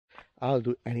I'll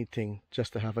do anything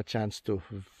just to have a chance to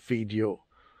video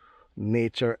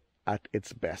nature at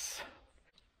its best.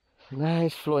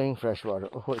 Nice flowing fresh water.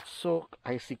 Oh, it's so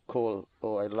icy cold.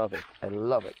 Oh, I love it. I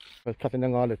love it. We're cutting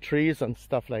down all the trees and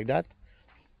stuff like that.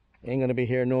 Ain't gonna be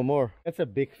here no more. That's a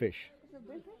big fish. It's a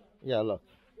big fish? Yeah, look.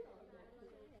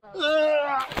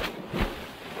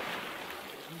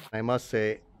 I must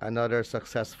say, another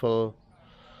successful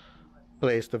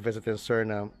place to visit in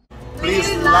Suriname.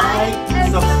 Please like,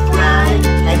 subscribe,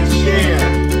 and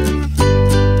share.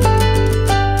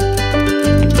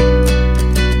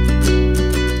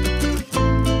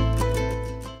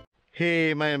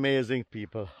 Hey, my amazing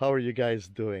people. How are you guys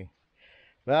doing?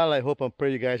 Well, I hope and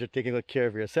pray you guys are taking good care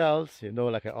of yourselves. You know,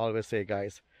 like I always say,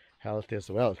 guys, health is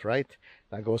wealth, right?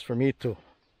 That goes for me too.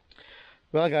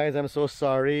 Well, guys, I'm so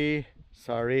sorry.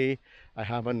 I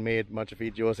haven't made much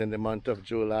videos in the month of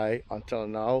July until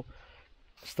now,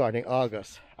 starting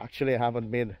August. Actually, I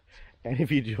haven't made any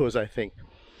videos, I think.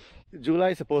 July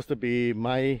is supposed to be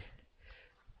my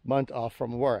month off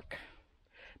from work.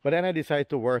 But then I decided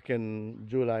to work in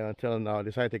July until now. I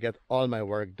decided to get all my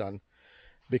work done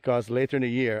because later in the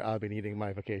year, I'll be needing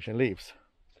my vacation leaves.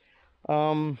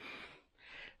 I'm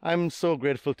so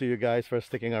grateful to you guys for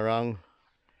sticking around,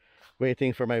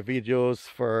 waiting for my videos,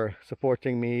 for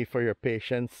supporting me, for your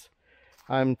patience.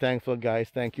 I'm thankful, guys.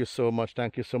 Thank you so much.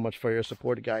 Thank you so much for your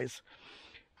support, guys.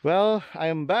 Well, I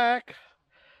am back.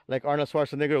 Like Arnold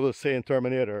Schwarzenegger will say in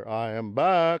Terminator, I am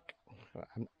back.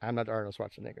 I'm not Arnold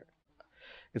Schwarzenegger.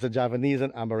 It's a Javanese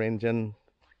and Amerindian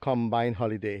combined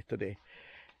holiday today.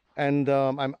 And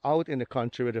I'm out in the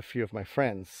country with a few of my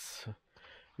friends.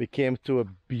 We came to a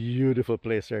beautiful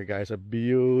place here, guys. A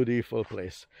beautiful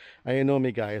place. And you know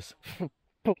me, guys.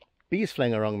 Bees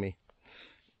flying around me.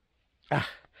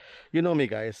 You know me,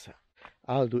 guys.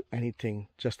 I'll do anything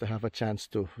just to have a chance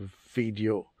to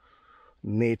video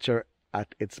nature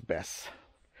at its best.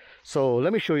 So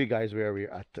let me show you guys where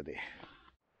we're at today.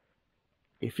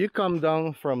 If you come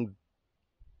down from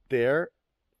there,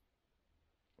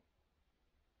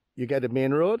 you get the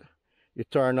main road, you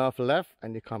turn off left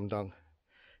and you come down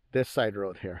this side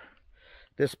road here.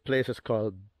 This place is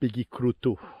called Bigi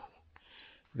Krutu.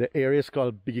 The area is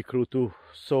called Bigi Krutu,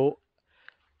 so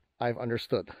I've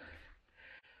understood.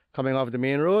 Coming off the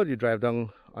main road, you drive down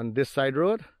on this side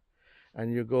road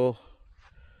and you go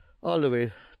all the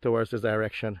way towards this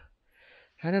direction.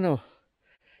 I don't know.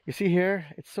 You see here,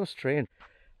 it's so strange.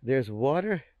 There's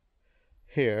water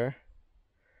here.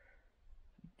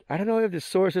 I don't know if the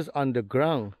source is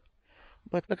underground,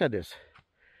 but look at this.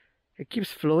 It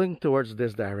keeps flowing towards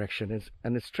this direction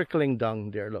and it's trickling down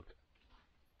there, look.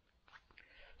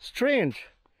 Strange.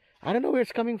 I don't know where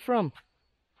it's coming from.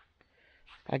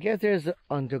 I guess there's an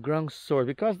underground source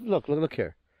because look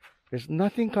here. There's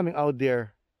nothing coming out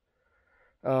there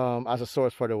as a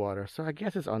source for the water. So I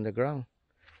guess it's underground.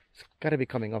 It's got to be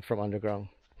coming up from underground.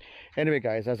 Anyway,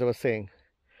 guys, as I was saying,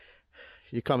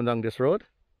 you come down this road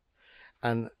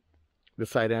and the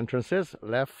side entrances,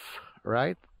 left,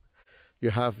 right,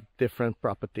 you have different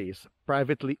properties,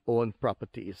 privately owned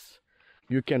properties.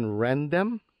 You can rent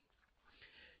them.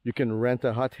 You can rent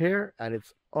a hut here and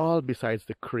it's all besides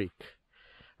the creek.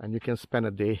 And you can spend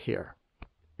a day here.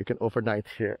 You can overnight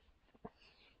here.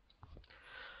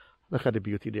 Look at the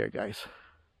beauty there, guys.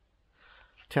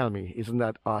 Tell me, isn't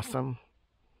that awesome?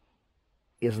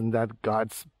 Isn't that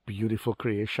God's beautiful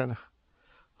creation?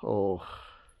 Oh,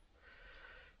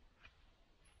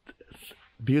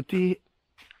 beauty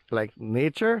like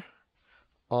nature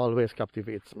always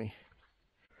captivates me.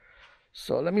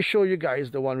 So let me show you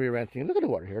guys the one we're renting. Look at the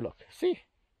water here, look, see?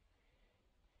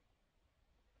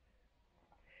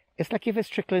 It's like if it's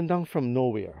trickling down from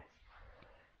nowhere.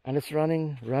 And it's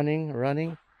running.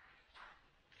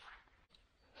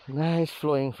 Nice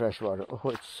flowing fresh water. Oh,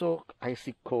 it's so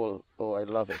icy cold. Oh, I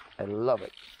love it. I love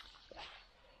it.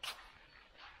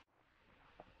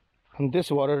 And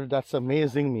this water that's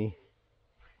amazing me.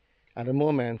 At the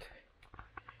moment,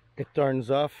 it turns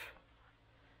off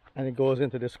and it goes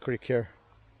into this creek here.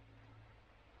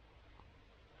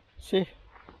 See?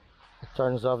 It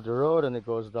turns off the road and it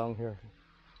goes down here.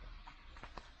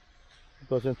 It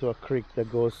goes into a creek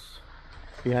that goes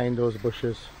behind those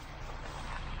bushes.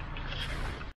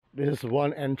 This is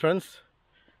one entrance.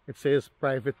 It says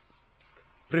private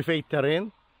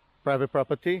terrain, private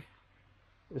property.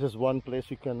 This is one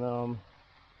place you can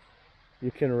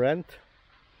rent.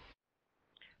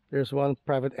 There's one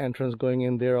private entrance going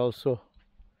in there also,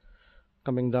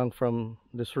 coming down from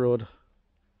this road.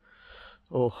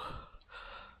 Oh,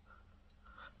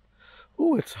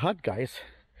 it's hot, guys.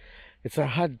 It's a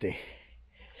hot day,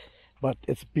 but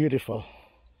it's beautiful.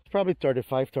 probably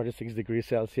 35, 36 degrees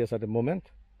Celsius at the moment.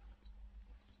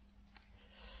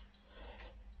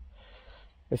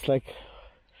 It's like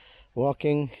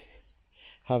walking,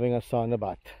 having a sauna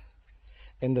bath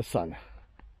in the sun.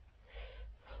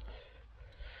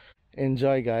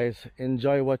 Enjoy, guys.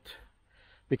 Enjoy what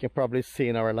we can probably see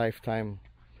in our lifetime.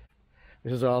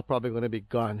 This is all probably going to be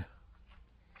gone.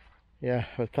 Yeah,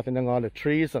 we're cutting down all the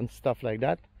trees and stuff like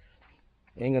that.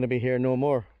 Ain't going to be here no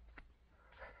more.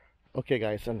 Okay,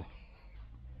 guys, and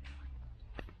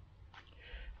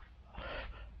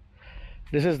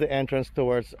this is the entrance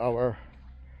towards our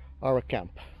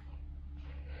camp.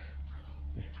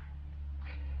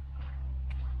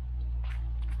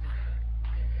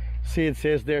 See, it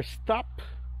says there, stop,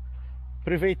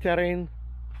 private terrain,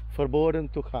 verboden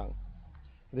toegang.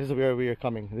 This is where we are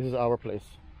coming. This is our place.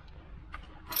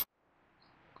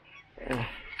 Let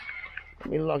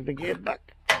me lock the gate back.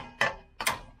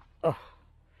 Oh,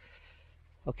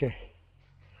 okay.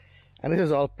 And this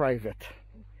is all private.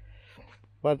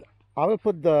 But I will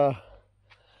put the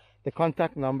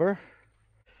contact number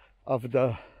of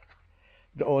the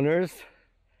owners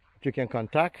that you can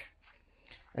contact,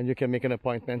 and you can make an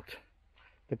appointment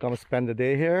to come spend the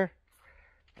day here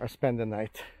or spend the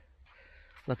night.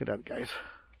 Look at that, guys.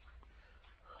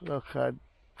 Look at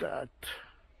that.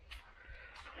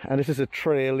 And this is a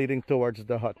trail leading towards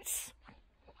the huts.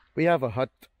 We have a hut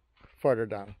further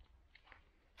down.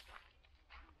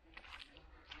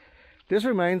 This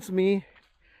reminds me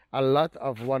a lot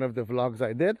of one of the vlogs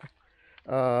I did,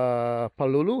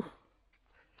 Palulu.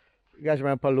 You guys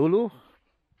remember Palulu?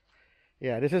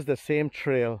 Yeah, this is the same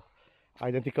trail,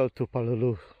 identical to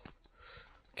Palulu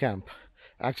camp.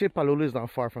 Actually, Palulu is not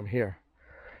far from here.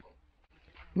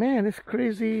 Man, this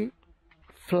crazy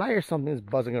fly or something is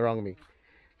buzzing around me.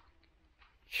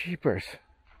 Jeepers.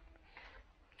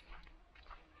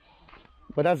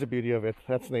 But that's the beauty of it.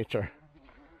 That's nature.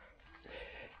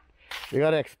 You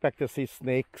gotta expect to see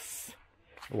snakes,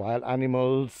 wild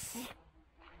animals,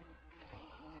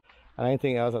 and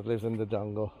anything else that lives in the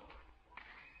jungle.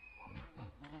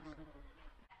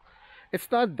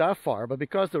 It's not that far, but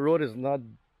because the road is not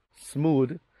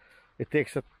smooth, it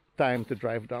takes a time to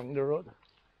drive down the road.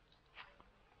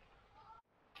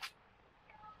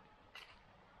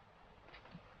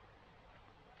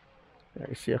 Yeah,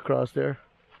 you see across there?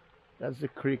 That's the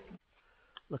creek.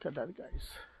 Look at that, guys.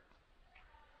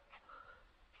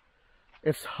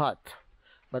 It's hot,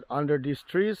 but under these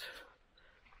trees,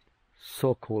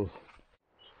 so cool.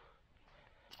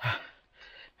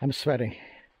 I'm sweating.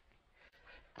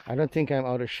 I don't think I'm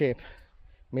out of shape.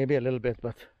 Maybe a little bit,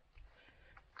 but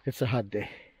it's a hot day.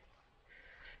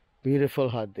 Beautiful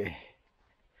hot day.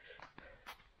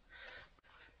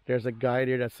 There's a guy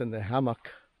there that's in the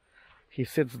hammock. He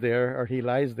sits there, or he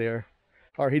lies there,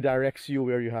 or he directs you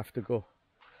where you have to go.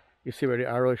 You see where the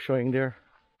arrow is showing there?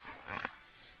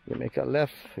 You make a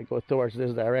left, you go towards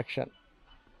this direction.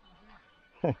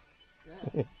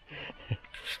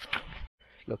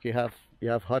 Look, you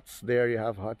have huts there, you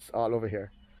have huts all over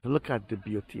here. Look at the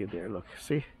beauty there, look,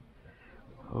 see?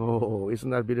 Oh, isn't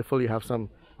that beautiful? You have some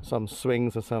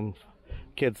swings and some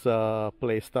kids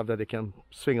play stuff that they can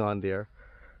swing on there.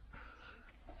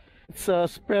 It's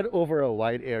spread over a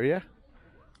wide area.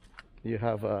 You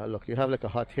have look, you have like a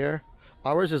hut here.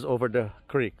 Ours is over the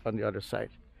creek on the other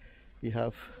side. You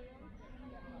have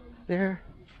there.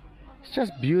 It's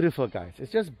just beautiful, guys.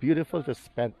 It's just beautiful to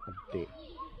spend a day.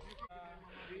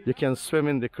 You can swim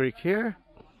in the creek here.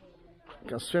 You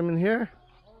can swim in here.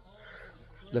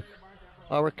 Look,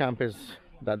 our camp is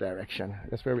that direction.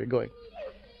 That's where we're going.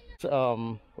 It's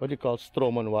what do you call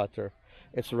Stroman water?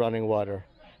 It's running water.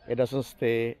 It doesn't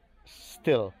stay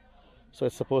still, so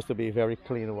it's supposed to be very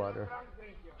clean water.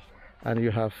 And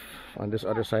you have on this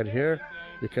other side here,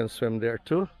 you can swim there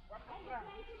too.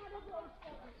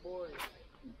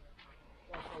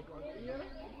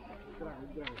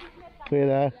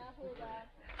 Kuya,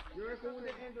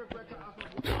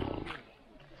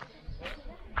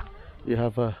 you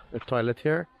have a toilet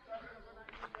here.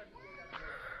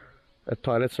 The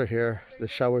toilets are here. The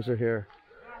showers are here.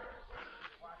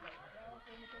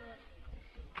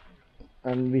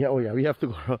 And we oh yeah, we have to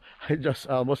go. I just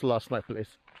almost lost my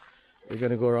place. We're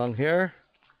gonna go around here.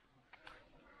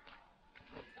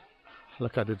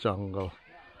 Look at the jungle.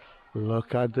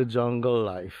 Look at the jungle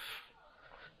life.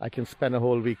 I can spend a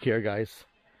whole week here, guys.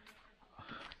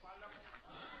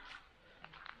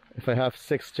 If I have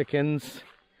 6 chickens,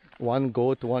 1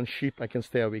 goat, 1 sheep, I can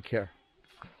stay a week here.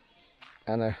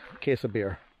 And a case of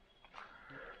beer.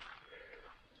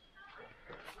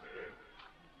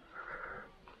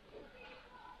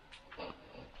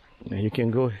 You can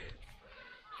go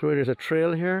through. There's a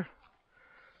trail here.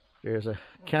 There's a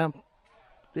camp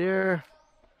there.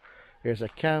 There's a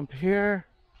camp here.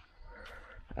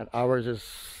 And ours is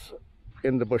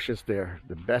in the bushes there.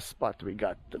 The best spot we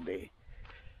got today.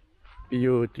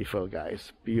 Beautiful,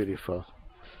 guys. Beautiful.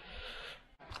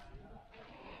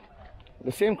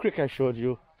 The same creek I showed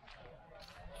you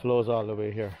flows all the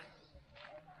way here.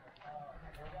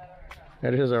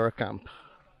 And this is our camp.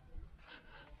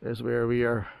 This is where we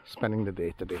are spending the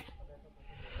day today.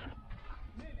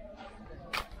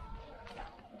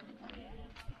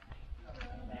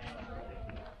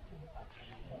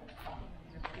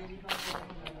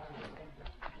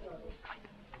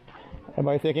 Am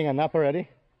I taking a nap already?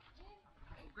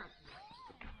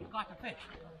 Caught a fish.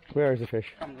 Where is the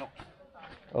fish? Come look.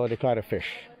 Oh, they caught a fish.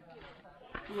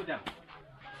 Two of them.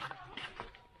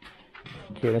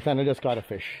 Okay, Nathaniel just caught a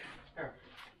fish. Here.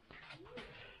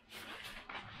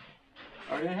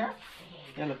 Are you here?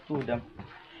 Yeah, look, two of them.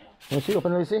 Let me see,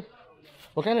 open, let me see.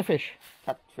 What kind of fish?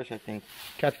 Catfish, I think.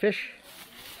 Catfish?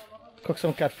 Cook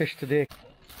some catfish today.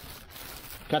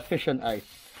 Catfish on ice.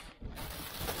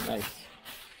 Nice.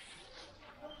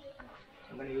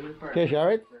 I'm gonna use it for Fish,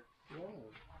 alright?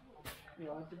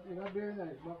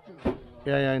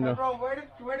 Yeah, yeah, I know. Bro,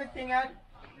 where the thing at?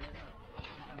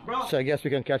 Bro. So I guess we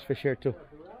can catch fish here too.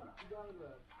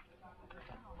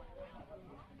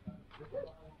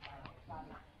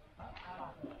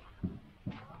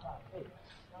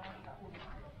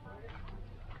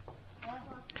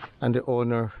 And the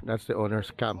owner, that's the owner's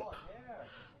camp.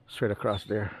 Straight across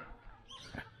there.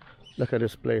 Look at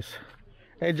this place.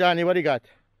 Hey Johnny, what do you got?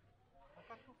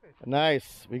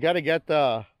 Nice. We gotta get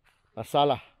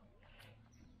masala.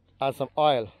 Add some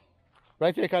oil.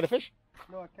 Right here, you caught a fish?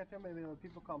 No, I catch them when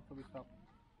people come, so we stop.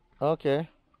 Okay.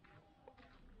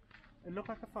 It looks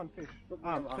like a sunfish.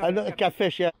 I know a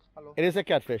catfish, yeah. Hello. It is a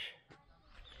catfish.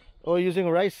 Oh, using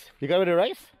rice. You got it with the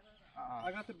rice?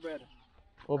 I got the bread.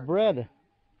 Oh, bread.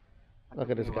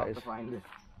 Look at this, guys. Find it.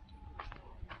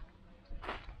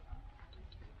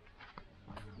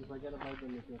 If I get a bite,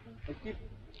 then it's okay. They keep,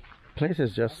 Place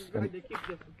is just. they keep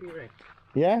disappearing.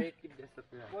 Yeah? They keep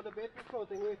disappearing. Well, the bait is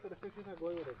floating away, so the fishes are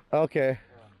going with it. Okay.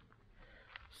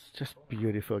 It's just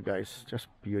beautiful, guys. Just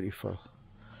beautiful.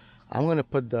 I'm gonna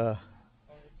put the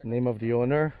name of the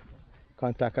owner,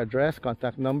 contact address,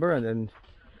 contact number, and then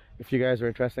if you guys are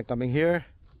interested in coming here,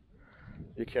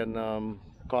 you can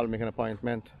call, make an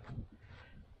appointment.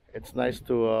 It's nice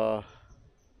to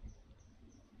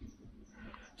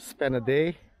spend a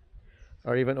day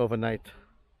or even overnight.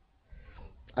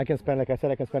 I can spend, like I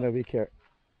said, I can spend a week here.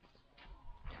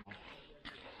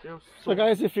 So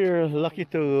guys, if you're lucky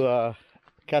to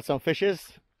catch some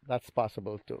fishes, that's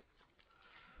possible too.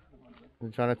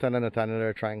 Jonathan and Nathaniel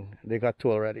are trying. They got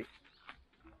two already.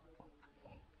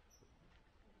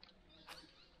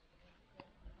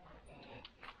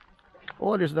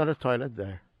 Oh, there's another toilet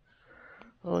there.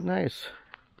 Oh, nice.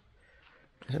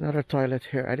 There's another toilet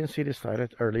here. I didn't see this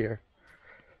toilet earlier.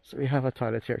 So we have a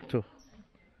toilet here too.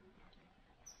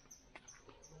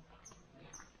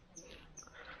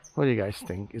 What do you guys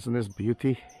think? Isn't this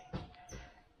beauty?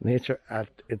 Nature at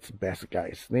its best,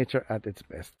 guys. Nature at its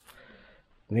best.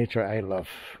 Nature I love.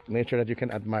 Nature that you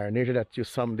can admire. Nature that you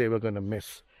someday we're going to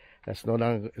miss. That's no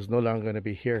longer going to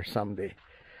be here someday.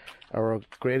 Our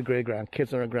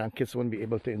great-great-grandkids and our grandkids won't be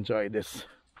able to enjoy this.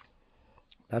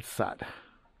 That's sad.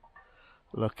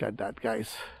 Look at that,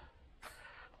 guys.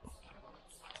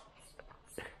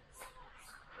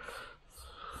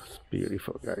 It's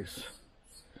beautiful, guys.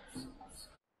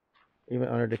 Even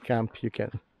under the camp, you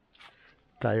can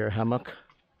tie your hammock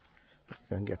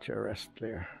and get your rest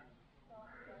there.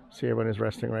 See, everyone is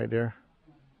resting right there.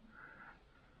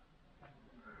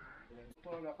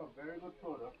 Product, a very good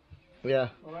product. Yeah.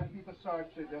 When people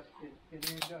search, it just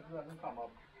doesn't come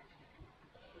up.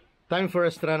 Time for a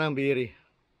Stranang Biri.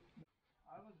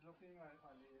 I was looking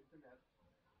on the internet.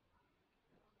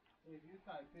 If you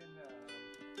type in like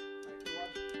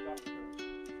one doctor,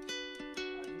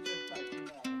 and you just type in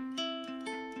the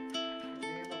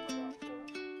name of the doctor.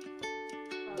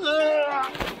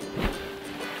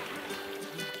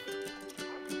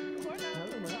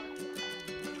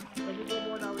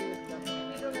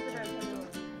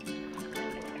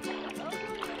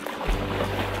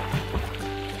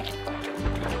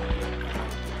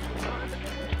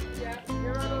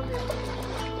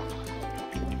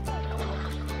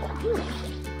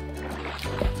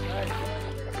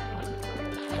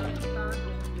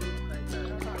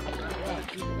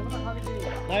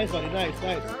 Nice, buddy. Nice.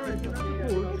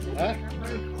 Huh?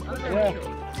 Yeah.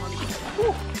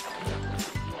 Woo.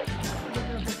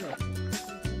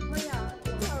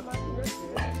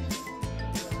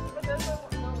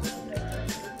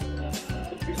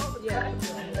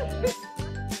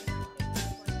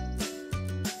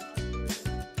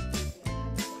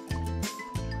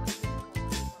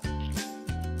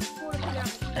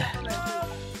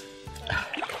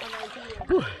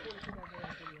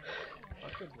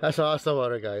 That's awesome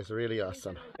water, guys. Really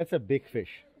awesome. That's a big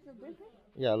fish.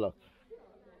 Yeah, look.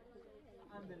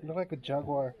 Look like a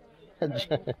jaguar.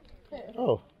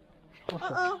 Oh,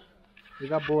 We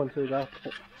got bones, so that's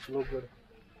no good.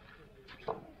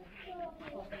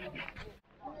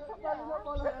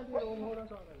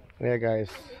 yeah, guys.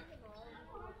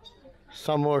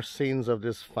 Some more scenes of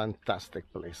this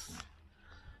fantastic place.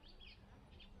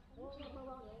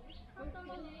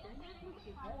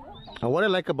 And what I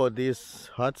like about these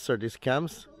huts or these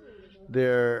camps,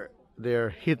 they're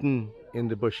hidden in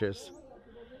the bushes.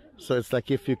 So it's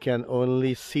like if you can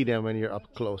only see them when you're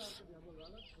up close.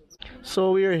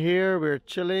 So we're here, we're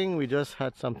chilling, we just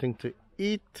had something to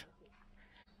eat.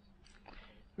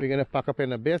 We're gonna pack up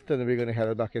in a bit and we're gonna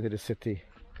head back into the city.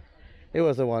 It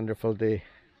was a wonderful day.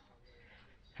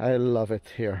 I love it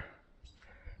here.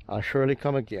 I'll surely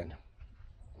come again.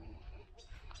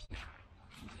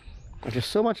 There's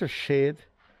so much of shade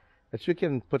that you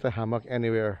can put a hammock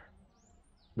anywhere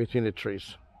between the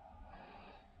trees.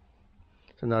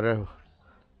 It's another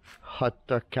hut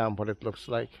or camp, what it looks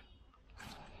like.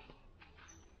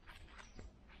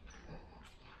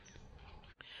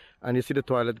 And you see the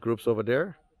toilet groups over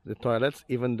there. The toilets,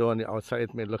 even though on the outside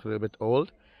it may look a little bit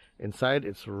old, inside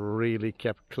it's really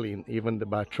kept clean. Even the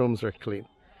bathrooms are clean.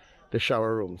 The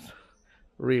shower rooms,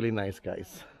 really nice,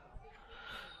 guys.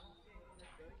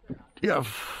 You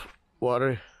have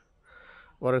water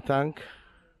tank.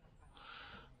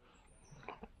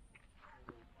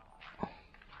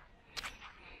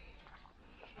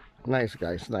 Nice,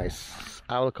 guys, nice.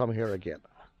 I will come here again.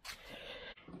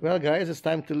 Well, guys, it's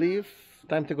time to leave.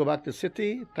 Time to go back to the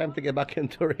city. Time to get back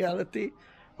into reality.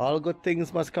 All good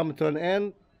things must come to an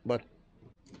end, but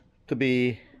to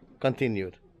be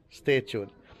continued. Stay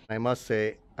tuned. I must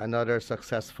say, another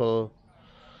successful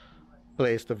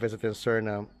place to visit in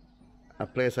Suriname. A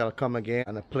place I'll come again,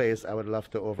 and a place I would love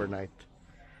to overnight.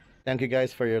 Thank you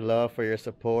guys for your love, for your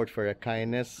support, for your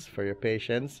kindness, for your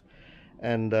patience.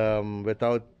 And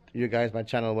without you guys, my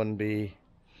channel wouldn't be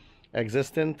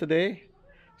existent today.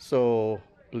 So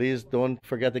please don't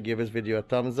forget to give this video a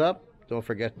thumbs up. Don't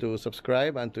forget to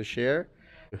subscribe and to share.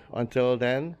 Until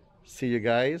then, see you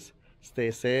guys. Stay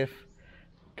safe.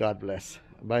 God bless.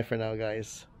 Bye for now,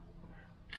 guys.